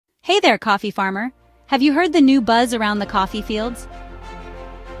Hey there, coffee farmer. Have you heard the new buzz around the coffee fields?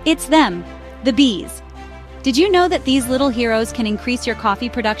 It's them, the bees. Did you know that these little heroes can increase your coffee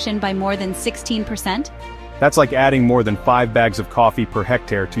production by more than 16%? That's like adding more than 5 bags of coffee per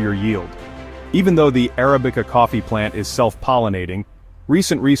hectare to your yield. Even though the Arabica coffee plant is self-pollinating,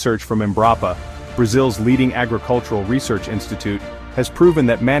 recent research from Embrapa, Brazil's leading agricultural research institute, has proven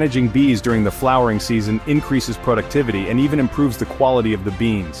that managing bees during the flowering season increases productivity and even improves the quality of the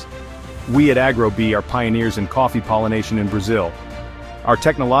beans. We at AgroBee are pioneers in coffee pollination in Brazil. Our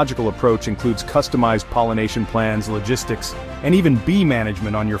technological approach includes customized pollination plans, logistics, and even bee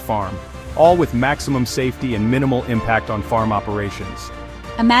management on your farm, all with maximum safety and minimal impact on farm operations.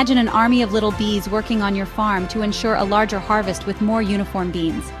 Imagine an army of little bees working on your farm to ensure a larger harvest with more uniform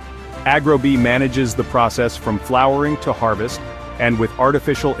beans. AgroBee manages the process from flowering to harvest, and with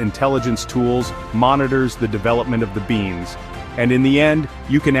artificial intelligence tools, monitors the development of the beans. And in the end,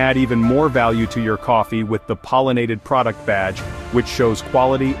 you can add even more value to your coffee with the pollinated product badge, which shows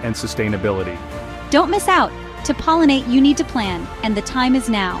quality and sustainability. Don't miss out. To pollinate, you need to plan, and the time is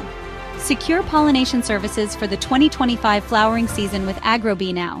now. Secure pollination services for the 2025 flowering season with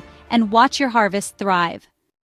AgroBee now, and watch your harvest thrive.